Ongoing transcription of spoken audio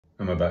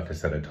I'm about to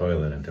set a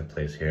toilet into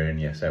place here,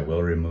 and yes, I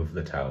will remove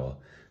the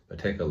towel, but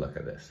take a look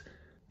at this.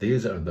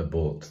 These are the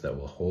bolts that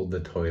will hold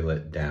the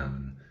toilet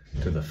down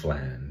to the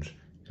flange.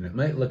 And it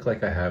might look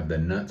like I have the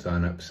nuts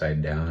on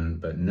upside down,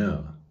 but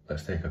no.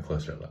 Let's take a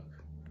closer look.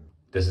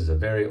 This is a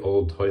very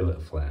old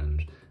toilet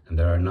flange, and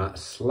there are not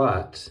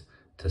slots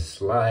to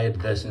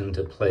slide this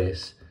into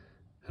place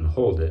and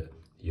hold it.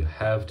 You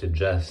have to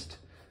just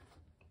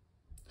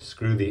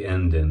screw the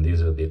end in.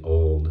 These are the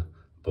old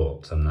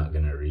bolts. I'm not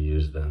going to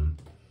reuse them.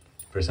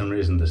 For some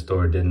reason, the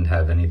store didn't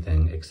have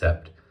anything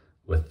except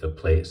with the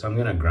plate, so I'm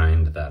going to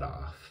grind that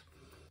off.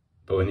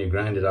 But when you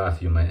grind it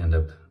off, you might end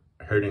up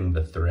hurting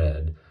the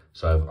thread.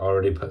 So I've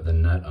already put the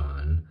nut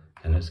on,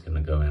 and it's going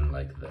to go in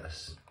like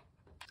this.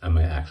 I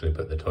might actually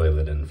put the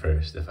toilet in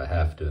first if I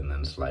have to, and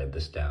then slide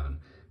this down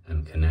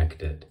and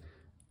connect it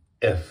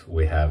if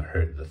we have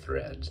hurt the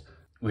threads.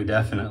 We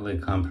definitely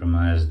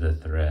compromised the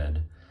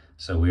thread,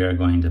 so we are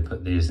going to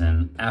put these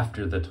in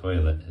after the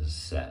toilet is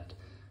set.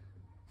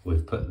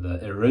 We've put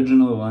the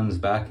original ones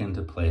back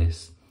into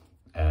place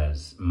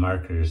as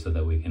markers so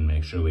that we can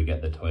make sure we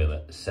get the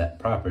toilet set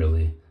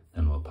properly,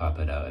 then we'll pop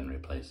it out and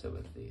replace it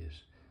with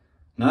these.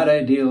 Not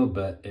ideal,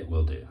 but it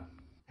will do.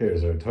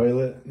 Here's our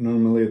toilet.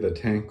 Normally the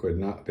tank would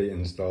not be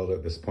installed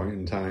at this point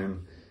in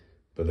time,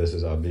 but this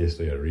is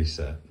obviously a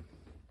reset,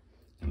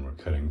 and we're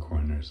cutting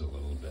corners a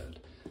little bit.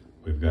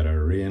 We've got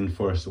our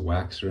reinforced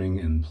wax ring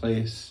in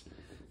place.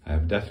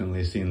 I've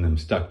definitely seen them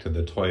stuck to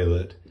the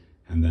toilet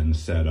and then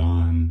set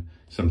on.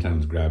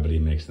 Sometimes gravity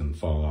makes them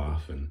fall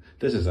off, and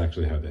this is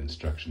actually how the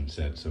instructions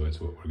said, so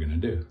it's what we're gonna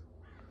do.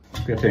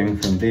 Gripping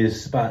from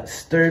these spots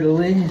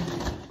sturdily,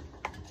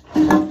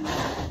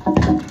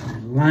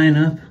 line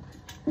up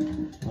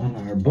on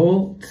our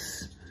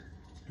bolts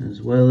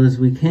as well as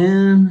we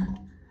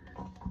can,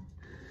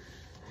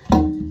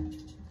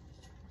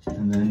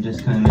 and then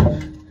just kind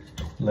of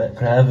let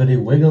gravity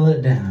wiggle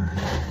it down.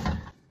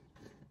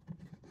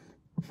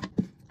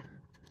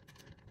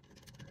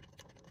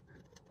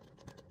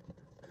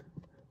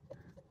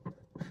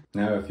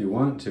 Now, if you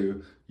want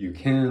to, you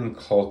can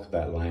caulk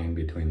that line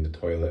between the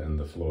toilet and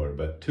the floor,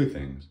 but two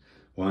things.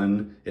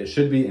 One, it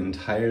should be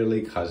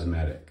entirely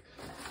cosmetic.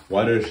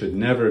 Water should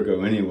never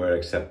go anywhere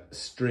except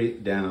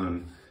straight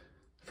down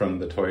from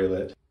the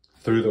toilet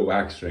through the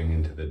wax ring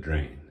into the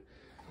drain.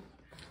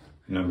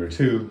 Number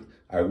two,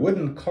 I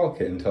wouldn't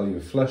caulk it until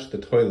you've flushed the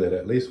toilet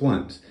at least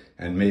once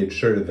and made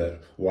sure that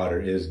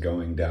water is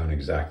going down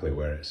exactly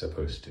where it's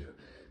supposed to,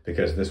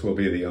 because this will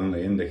be the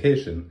only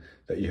indication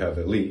that you have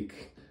a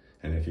leak.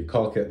 And if you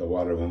caulk it, the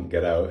water won't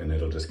get out, and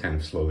it'll just kind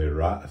of slowly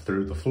rot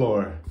through the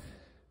floor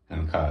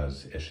and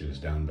cause issues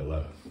down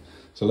below.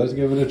 So let's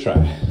give it a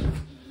try.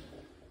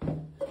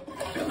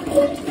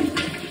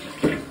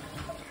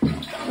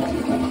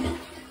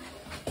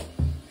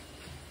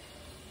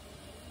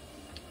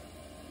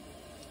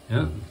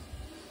 Yeah,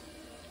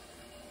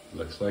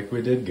 looks like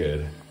we did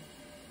good.